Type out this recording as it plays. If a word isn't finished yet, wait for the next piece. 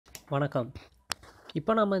வணக்கம்.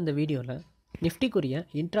 இப்போ நம்ம இந்த வீடியோவில் நிஃப்டிக்குரிய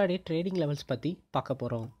இன்ட்ராடே ட்ரேடிங் லெவல்ஸ் பற்றி பார்க்க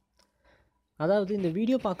போகிறோம். அதாவது இந்த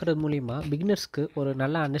வீடியோ பார்க்குறது மூலிமா பிகினர்ஸ்க்கு ஒரு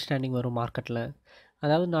நல்ல அண்டர்ஸ்டாண்டிங் வரும் மார்க்கெட்டில்.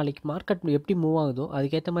 அதாவது நாளைக்கு மார்க்கெட் எப்படி மூவ் ஆகுதோ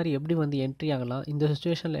அதுக்கேற்ற மாதிரி எப்படி வந்து என்ட்ரி ஆகலாம், இந்த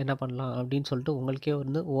சுச்சுவேஷனில் என்ன பண்ணலாம் அப்படின்னு சொல்லிட்டு உங்களுக்கே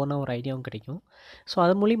வந்து ஓனாக ஒரு ஐடியாவும் கிடைக்கும். ஸோ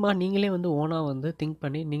அது மூலிமா நீங்களே வந்து ஓனாக வந்து திங்க்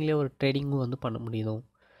பண்ணி நீங்களே ஒரு ட்ரேடிங்கும் வந்து பண்ண முடியும்.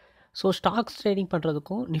 ஸோ ஸ்டாக்ஸ் ட்ரேடிங்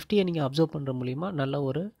பண்ணுறதுக்கும் நிஃப்டியை நீங்கள் அப்சர்வ் பண்ணுற மூலிமா நல்ல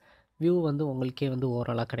ஒரு வியூ வந்து உங்களுக்கே வந்து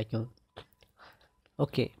ஓவராலாக கிடைக்கும்.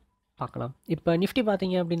 ஓகே, பார்க்கலாம். இப்போ நிஃப்டி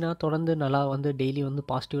பார்த்தீங்க அப்படின்னா தொடர்ந்து நல்லா வந்து டெய்லி வந்து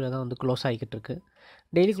பாசிட்டிவில் தான் வந்து க்ளோஸ் ஆகிக்கிட்டு இருக்கு.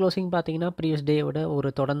 டெய்லி க்ளோசிங் பார்த்தீங்கன்னா ப்ரீவியஸ் டே விட ஒரு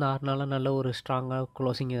தொடர்ந்து 6 நாளாக நல்ல ஒரு ஸ்ட்ராங்காக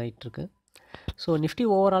க்ளோசிங் ஆகிட்டுருக்கு. ஸோ நிஃப்டி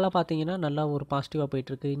ஓவராலாக பார்த்தீங்கன்னா நல்லா ஒரு பாசிட்டிவாக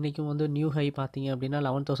போயிட்டுருக்கு. இன்றைக்கும் வந்து நியூ ஹை பார்த்தீங்க அப்படின்னா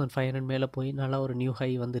 11,500 மேலே போய் நல்லா ஒரு நியூ ஹை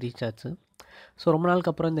வந்து ரீச் ஆச்சு. ஸோ ரொம்ப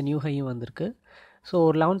நாளுக்கு அப்புறம் இந்த நியூ ஹையும் வந்திருக்கு. ஸோ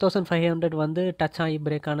ஒரு 11,500 வந்து டச் ஆகி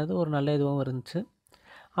பிரேக் ஆனது ஒரு நல்ல இதுவாகவும் இருந்துச்சு.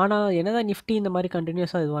 ஆனால் என்னதான் நிஃப்டி இந்த மாதிரி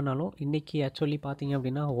கண்டினியூஸாக இதுவானாலும் இன்றைக்கி ஆக்சுவலி பார்த்தீங்க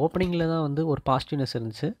அப்படின்னா ஓப்பனிங்கில் தான் வந்து ஒரு பாசிட்டிவ்னஸ்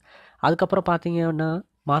இருந்துச்சு. அதுக்கப்புறம் பார்த்தீங்கன்னா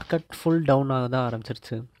மார்க்கெட் ஃபுல் டவுன் ஆக தான்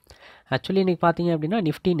ஆரம்பிச்சிருச்சு. ஆக்சுவலி இன்றைக்கி பார்த்தீங்க அப்படின்னா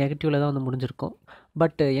நிஃப்டி நெகட்டிவில் தான் வந்து முடிஞ்சிருக்கும்.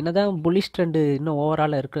 பட் என்னதான் புல்லிஷ் ட்ரெண்டு இன்னும்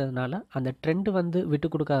ஓவராலாக இருக்கிறதுனால அந்த ட்ரெண்டு வந்து விட்டு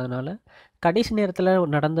கொடுக்காதனால கடைசி நேரத்தில்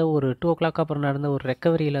நடந்த ஒரு 2 o'clock அப்புறம் நடந்த ஒரு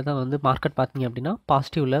ரெக்கவரியில் தான் வந்து மார்க்கெட் பார்த்தீங்க அப்படின்னா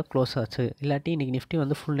பாசிட்டிவில் க்ளோஸ் ஆச்சு. இல்லாட்டி இன்றைக்கி நிஃப்டி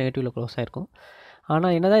வந்து ஃபுல் நெகட்டிவில் க்ளோஸ் ஆகிருக்கும்.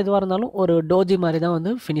 ஆனால் என்னதான் இதுவாக இருந்தாலும் ஒரு டோஜி மாதிரி தான்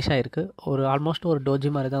வந்து ஃபினிஷ் ஆகிருக்கு. ஒரு ஆல்மோஸ்ட் ஒரு டோஜி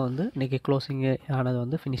மாதிரி தான் வந்து இன்றைக்கி க்ளோசிங்கு ஆனது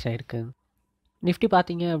வந்து ஃபினிஷ் ஆகிருக்கு. நிஃப்டி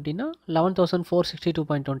பார்த்தீங்க அப்படின்னா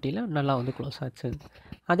 11,462.20 நல்லா வந்து க்ளோஸ் ஆச்சு.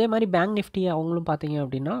 அதே மாதிரி பேங்க் நிஃப்டி அவங்களும் பார்த்தீங்க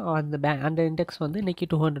அப்படின்னா அந்த இண்டெக்ஸ் வந்து இன்றைக்கி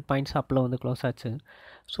 200 பாயிண்ட்ஸ் அப்பில் வந்து க்ளோஸ் ஆச்சு.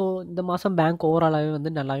 ஸோ இந்த மாதம் பேங்க் ஓவராலாகவே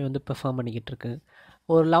வந்து நல்லாவே வந்து பெர்ஃபார்ம் பண்ணிக்கிட்டு இருக்கு.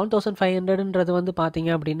 ஒரு 11,500ன்றது வந்து பார்த்தீங்க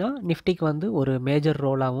அப்படின்னா நிஃப்டிக்கு வந்து ஒரு மேஜர்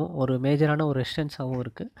ரோலாகவும் ஒரு மேஜரான ஒரு ரெசிஸ்டன்ஸாகவும்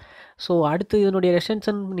இருக்குது. ஸோ அடுத்து இதனுடைய ரெசிஸ்டன்ஸ்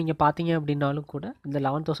நீங்கள் பார்த்தீங்க அப்படின்னாலும் கூட இந்த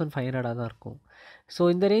 11,500 தான் இருக்கும். ஸோ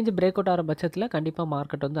இந்த ரேஞ்ச் பிரேக் அவுட் ஆகிற பட்சத்தில் கண்டிப்பாக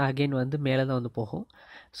மார்க்கெட் வந்து அகெயின் வந்து மேலே தான் வந்து போகும்.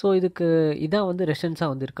 ஸோ இதான் வந்து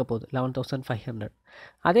ரெசிஸ்டன்ஸாக வந்து இருக்க போகுது 11,500.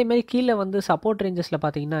 அதேமாதிரி கீழே வந்து சப்போர்ட் ரேஞ்சஸில்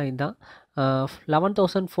பார்த்தீங்கன்னா இதுதான்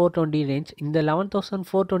 11,420 ரேஞ்ச். இந்த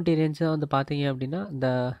 11,420 ரேஞ்ச் தான் வந்து பார்த்தீங்க அப்படின்னா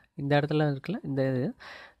இந்த இடத்துல இருக்குல்ல இந்த இது.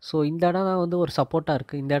 ஸோ இந்த இடம் தான் வந்து ஒரு சப்போர்ட்டாக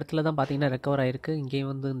இருக்குது. இந்த இடத்துல தான் பார்த்தீங்கன்னா ரெக்கவர் ஆகிருக்கு. இங்கேயும்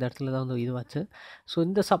வந்து இந்த இடத்துல தான் வந்து இதுவாச்சு. ஸோ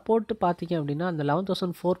இந்த சப்போர்ட்டு பார்த்தீங்க அப்படின்னா அந்த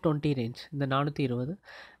 11,420 ரேஞ்ச், இந்த 420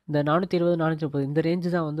 430 இந்த ரேஞ்சு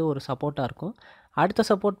தான் வந்து ஒரு சப்போர்ட்டாக இருக்கும். அடுத்த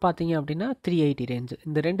சப்போர்ட் பார்த்தீங்க அப்படின்னா 380 ரேஞ்சு.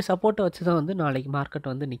 இந்த 2 சப்போர்ட்டை வச்சு தான் வந்து நாளைக்கு மார்க்கெட்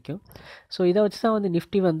வந்து நிற்கும். ஸோ இதை வச்சு தான் வந்து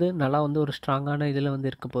நிஃப்டி வந்து நல்லா வந்து ஒரு ஸ்ட்ராங்கான இதில் வந்து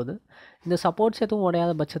இருக்க போகுது. இந்த சப்போர்ட்ஸ் எதுவும்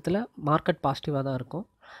உடையாத பட்சத்தில் மார்க்கெட் பாசிட்டிவாக தான் இருக்கும்.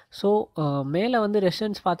 ஸோ மேலே வந்து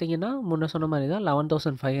ரெசிஸ்டன்ஸ் பார்த்தீங்கன்னா முன்ன சொன்ன மாதிரி தான்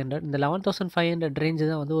 11,500. இந்த 11,500 ரேஞ்சு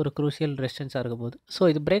தான் வந்து ஒரு க்ரூஷியல் ரெசிஸ்டன்ஸாக இருக்க போகுது. ஸோ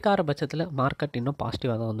இது பிரேக் ஆகிற பட்சத்தில் மார்க்கெட் இன்னும்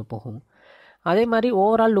பாசிட்டிவாக தான் வந்து போகும். அதே மாதிரி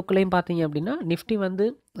ஓவரால் லுக்லேயும் பார்த்தீங்க அப்படின்னா நிஃப்டி வந்து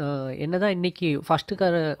என்ன தான் இன்றைக்கி ஃபஸ்ட்டு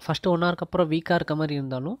 1 ஹவருக்கு அப்புறம் வீக்காக இருக்க மாதிரி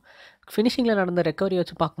இருந்தாலும் ஃபினிஷிங்கில் நடந்த ரெக்கவரி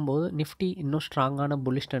வச்சு பார்க்கும்போது நிஃப்டி இன்னும் ஸ்ட்ராங்கான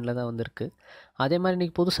புல்லிஷ் ட்ரெண்டில் தான் வந்திருக்கு. அதே மாதிரி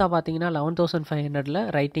இன்றைக்கி புதுசாக பார்த்தீங்கன்னா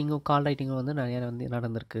 11,500 கால் ரைட்டிங்கும் வந்து நிறையா வந்து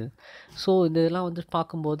நடந்திருக்கு. ஸோ இதெல்லாம் வந்து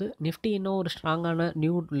பார்க்கும்போது நிஃப்டி இன்னும் ஒரு ஸ்ட்ராங்கான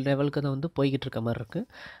நியூ லெவலுக்கு தான் வந்து போய்கிட்டு இருக்க மாதிரி இருக்குது.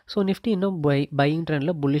 ஸோ நிஃப்டி இன்னும் பையிங்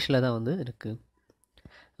ட்ரெண்டில் புல்லிஷில் தான் வந்து இருக்குது.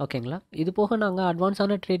 ஓகேங்களா? இது போக நாங்கள்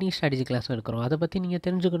அட்வான்ஸான ட்ரேடிங் ஸ்ட்ராட்டஜி கிளாஸும் எடுக்கிறோம். அதை பற்றி நீங்கள்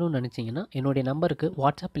தெரிஞ்சுக்கணும்னு நினச்சிங்கன்னா என்னுடைய நம்பருக்கு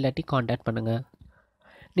வாட்ஸ்அப் இல்லாட்டி காண்டாக்ட் பண்ணுங்கள்.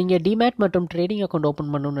 நீங்கள் டிமேட் மற்றும் ட்ரேடிங் அக்கௌண்ட்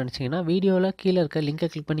ஓப்பன் பண்ணணும்னு நினச்சிங்கன்னா வீடியோவில் கீழே இருக்க லிங்கை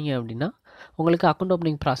கிளிக் பண்ணிங்க அப்படின்னா உங்களுக்கு அக்கௌண்ட்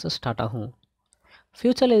ஓப்பனிங் ப்ராசஸ் ஸ்டார்ட் ஆகும்.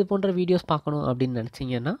 ஃப்யூச்சரில் இது போன்ற வீடியோஸ் பார்க்கணும் அப்படின்னு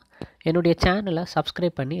நினச்சிங்கன்னா என்னுடைய சேனலை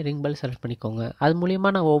சப்ஸ்கிரைப் பண்ணி ரிங் பெல் செலக்ட் பண்ணிக்கோங்க. அது மூலிமா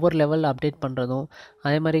நான் ஒவ்வொரு லெவல் அப்டேட் பண்ணுறதும்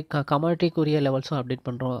அதே மாதிரி கமாடிட்டிக்குரிய லெவல்ஸும் அப்டேட்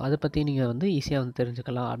பண்ணுறோம். அதை பற்றி நீங்கள் வந்து ஈஸியாக வந்து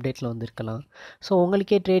தெரிஞ்சுக்கலாம், அப்டேட்டில் வந்து இருக்கலாம். ஸோ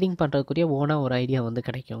உங்களுக்கே ட்ரேடிங் பண்ணுறதுக்குரிய ஓனாக ஒரு ஐடியா வந்து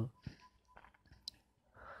கிடைக்கும்.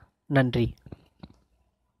 நன்றி.